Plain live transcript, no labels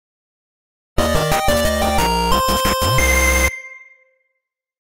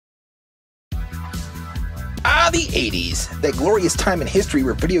the 80s, that glorious time in history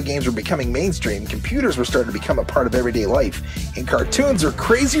where video games were becoming mainstream, computers were starting to become a part of everyday life, and cartoons are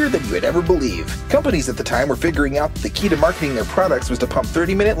crazier than you would ever believe. Companies at the time were figuring out that the key to marketing their products was to pump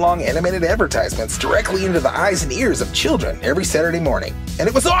 30-minute long animated advertisements directly into the eyes and ears of children every Saturday morning. And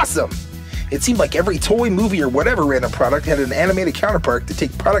it was awesome! It seemed like every toy, movie, or whatever random product had an animated counterpart to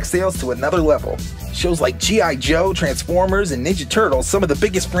take product sales to another level. Shows like G.I. Joe, Transformers, and Ninja Turtles, some of the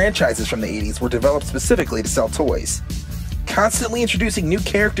biggest franchises from the 80s, were developed specifically to sell toys. Constantly introducing new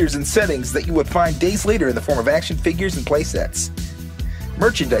characters and settings that you would find days later in the form of action figures and playsets.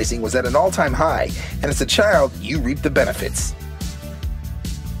 Merchandising was at an all-time high, and as a child, you reaped the benefits.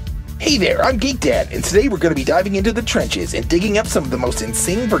 Hey there, I'm GeekDad, and today we're going to be diving into the trenches and digging up some of the most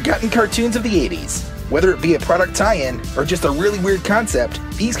insane forgotten cartoons of the 80s. Whether it be a product tie-in or just a really weird concept,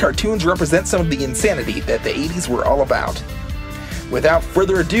 these cartoons represent some of the insanity that the 80s were all about. Without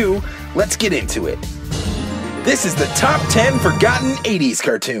further ado, let's get into it. This is the top 10 forgotten 80s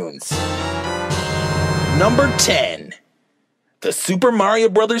cartoons. Number 10. The Super Mario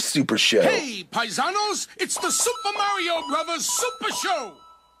Bros. Super Show. Hey, paisanos, it's the Super Mario Bros. Super Show!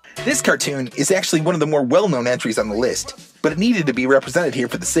 This cartoon is actually one of the more well-known entries on the list, but it needed to be represented here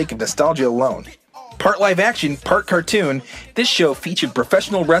for the sake of nostalgia alone. Part live action, part cartoon, this show featured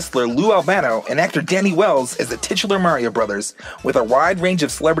professional wrestler Lou Albano and actor Danny Wells as the titular Mario Brothers, with a wide range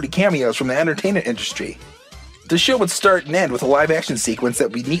of celebrity cameos from the entertainment industry. The show would start and end with a live action sequence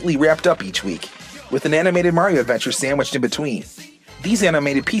that would be neatly wrapped up each week, with an animated Mario adventure sandwiched in between. These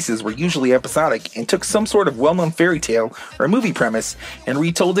animated pieces were usually episodic and took some sort of well-known fairy tale or movie premise and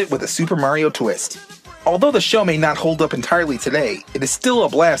retold it with a Super Mario twist. Although the show may not hold up entirely today, it is still a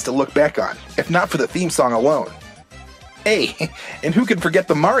blast to look back on, if not for the theme song alone. Hey, and who can forget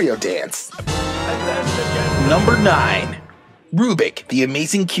the Mario dance? Number 9. Rubik, the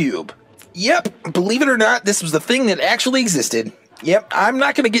Amazing Cube. Yep, believe it or not, this was the thing that actually existed. Yep, I'm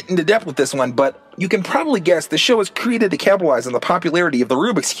not going to get into depth with this one, but you can probably guess the show was created to capitalize on the popularity of the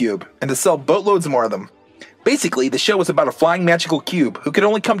Rubik's Cube and to sell boatloads more of them. Basically, the show was about a flying magical cube who could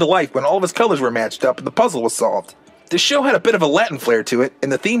only come to life when all of his colors were matched up and the puzzle was solved. The show had a bit of a Latin flair to it,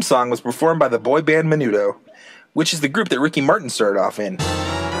 and the theme song was performed by the boy band Menudo, which is the group that Ricky Martin started off in.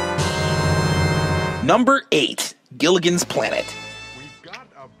 Number 8. Gilligan's Planet.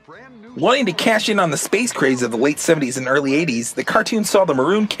 Wanting to cash in on the space craze of the late 70s and early 80s, the cartoon saw the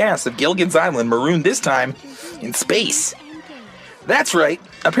maroon cast of Gilligan's Island marooned this time in space. That's right,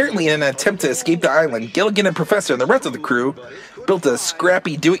 apparently in an attempt to escape the island, Gilligan and Professor and the rest of the crew built a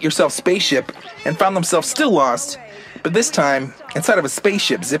scrappy do-it-yourself spaceship and found themselves still lost, but this time inside of a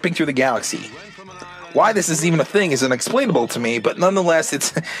spaceship zipping through the galaxy. Why this is even a thing is unexplainable to me, but nonetheless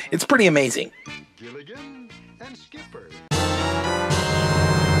it's pretty amazing.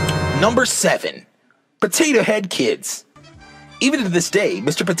 Number 7. Potato Head Kids. Even to this day,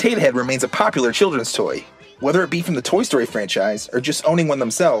 Mr. Potato Head remains a popular children's toy. Whether it be from the Toy Story franchise or just owning one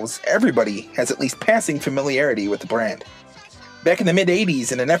themselves, everybody has at least passing familiarity with the brand. Back in the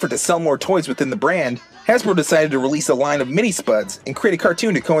mid-80s, in an effort to sell more toys within the brand, Hasbro decided to release a line of mini spuds and create a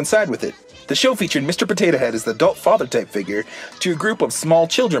cartoon to coincide with it. The show featured Mr. Potato Head as the adult father-type figure to a group of small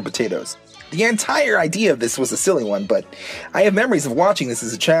children potatoes. The entire idea of this was a silly one, but I have memories of watching this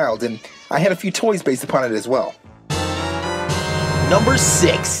as a child, and I had a few toys based upon it as well. Number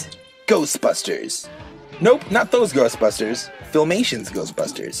 6. Ghostbusters. Nope, not those Ghostbusters. Filmation's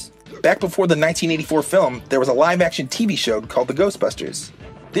Ghostbusters. Back before the 1984 film, there was a live-action TV show called The Ghostbusters.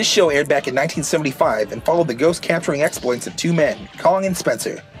 This show aired back in 1975 and followed the ghost-capturing exploits of two men, Kong and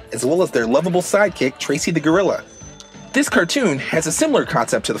Spencer, as well as their lovable sidekick, Tracy the Gorilla. This cartoon has a similar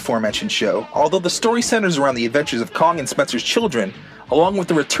concept to the aforementioned show, although the story centers around the adventures of Kong and Spencer's children, along with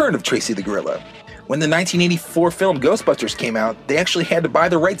the return of Tracy the Gorilla. When the 1984 film Ghostbusters came out, they actually had to buy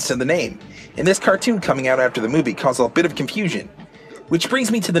the rights to the name, and this cartoon coming out after the movie caused a bit of confusion. Which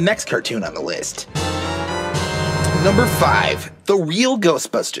brings me to the next cartoon on the list. Number 5. The Real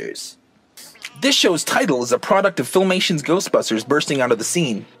Ghostbusters. This show's title is a product of Filmation's Ghostbusters bursting onto the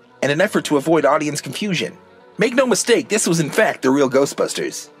scene, in an effort to avoid audience confusion. Make no mistake, this was in fact the real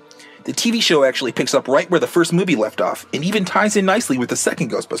Ghostbusters. The TV show actually picks up right where the first movie left off, and even ties in nicely with the second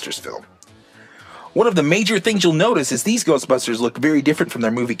Ghostbusters film. One of the major things you'll notice is these Ghostbusters look very different from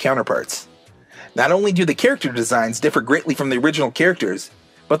their movie counterparts. Not only do the character designs differ greatly from the original characters,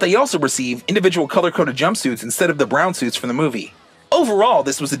 but they also receive individual color-coded jumpsuits instead of the brown suits from the movie. Overall,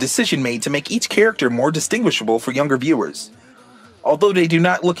 this was a decision made to make each character more distinguishable for younger viewers. Although they do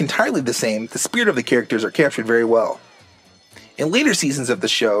not look entirely the same, the spirit of the characters are captured very well. In later seasons of the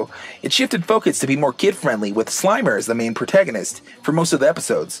show, it shifted focus to be more kid-friendly with Slimer as the main protagonist for most of the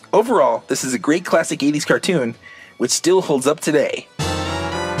episodes. Overall, this is a great classic 80s cartoon, which still holds up today.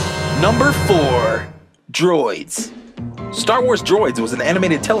 Number 4. Droids. Star Wars Droids was an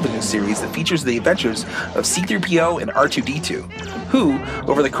animated television series that features the adventures of C-3PO and R2-D2, who,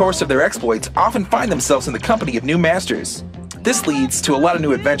 over the course of their exploits, often find themselves in the company of new masters. This leads to a lot of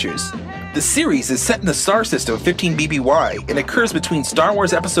new adventures. The series is set in the star system of 15 BBY and occurs between Star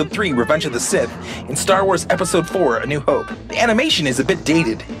Wars Episode 3 Revenge of the Sith and Star Wars Episode 4 A New Hope. The animation is a bit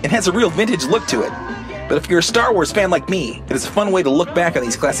dated and has a real vintage look to it, but if you're a Star Wars fan like me, it is a fun way to look back on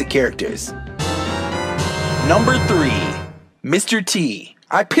these classic characters. Number 3. Mr. T.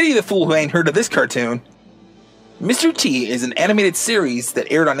 I pity the fool who ain't heard of this cartoon. Mr. T is an animated series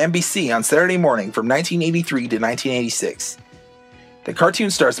that aired on NBC on Saturday morning from 1983 to 1986. The cartoon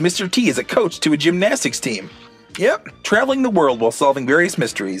stars Mr. T as a coach to a gymnastics team. Yep, traveling the world while solving various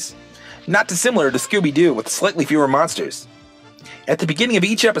mysteries. Not dissimilar to Scooby-Doo with slightly fewer monsters. At the beginning of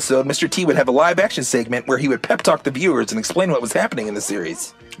each episode, Mr. T would have a live-action segment where he would pep talk the viewers and explain what was happening in the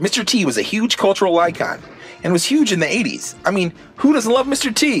series. Mr. T was a huge cultural icon, and was huge in the 80s. I mean, who doesn't love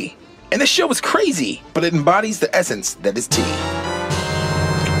Mr. T? And this show is crazy, but it embodies the essence that is T.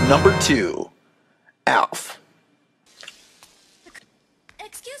 Number 2. Alf.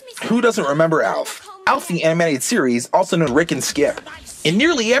 Who doesn't remember Alf? Alf the animated series, also known as Rick and Skip. In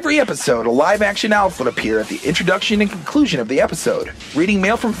nearly every episode, a live-action Alf would appear at the introduction and conclusion of the episode, reading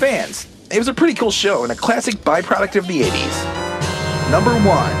mail from fans. It was a pretty cool show and a classic byproduct of the 80s. Number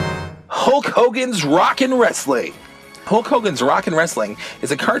 1. Hulk Hogan's Rockin' Wrestling. Hulk Hogan's Rockin' Wrestling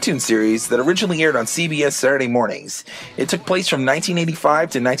is a cartoon series that originally aired on CBS Saturday mornings. It took place from 1985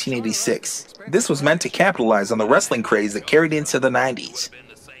 to 1986. This was meant to capitalize on the wrestling craze that carried into the 90s.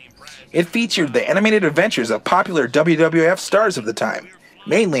 It featured the animated adventures of popular WWF stars of the time,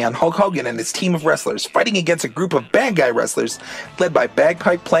 mainly on Hulk Hogan and his team of wrestlers fighting against a group of bad guy wrestlers led by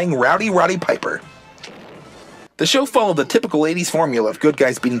bagpipe-playing Rowdy Roddy Piper. The show followed the typical 80s formula of good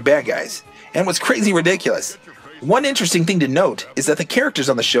guys beating bad guys, and was crazy ridiculous. One interesting thing to note is that the characters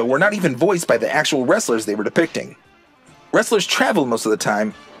on the show were not even voiced by the actual wrestlers they were depicting. Wrestlers traveled most of the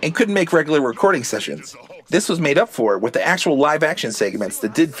time, and couldn't make regular recording sessions. This was made up for with the actual live-action segments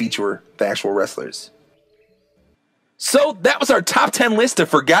that did feature the actual wrestlers. So, that was our top 10 list of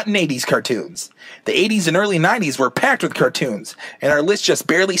forgotten 80s cartoons. The 80s and early 90s were packed with cartoons, and our list just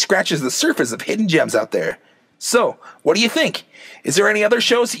barely scratches the surface of hidden gems out there. So, what do you think? Is there any other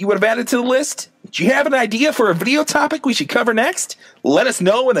shows that you would have added to the list? Do you have an idea for a video topic we should cover next? Let us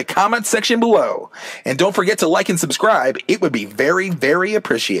know in the comments section below. And don't forget to like and subscribe. It would be very, very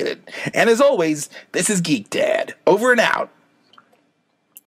appreciated. And as always, this is GeekDad. Over and out.